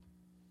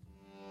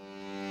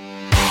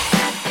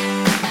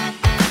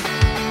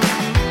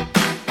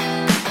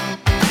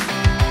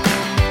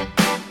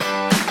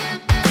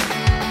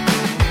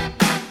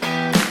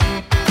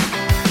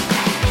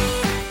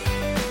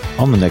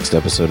On the next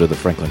episode of the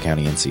Franklin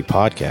County N.C.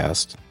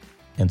 podcast.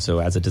 And so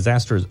as a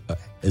disaster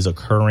is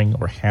occurring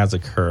or has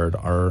occurred,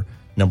 our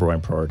number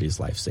one priority is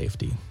life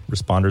safety.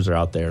 Responders are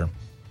out there.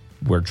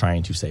 We're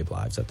trying to save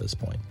lives at this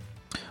point.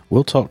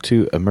 We'll talk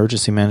to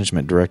Emergency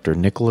Management Director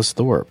Nicholas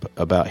Thorpe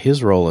about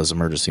his role as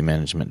Emergency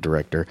Management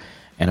Director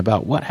and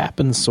about what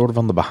happens sort of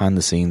on the behind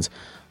the scenes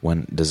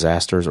when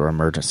disasters or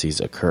emergencies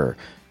occur.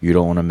 You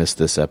don't want to miss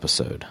this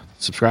episode.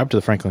 Subscribe to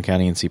the Franklin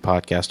County N.C.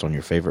 podcast on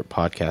your favorite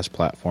podcast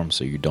platform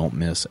so you don't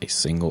miss a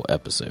single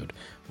episode.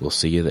 We'll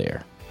see you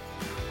there.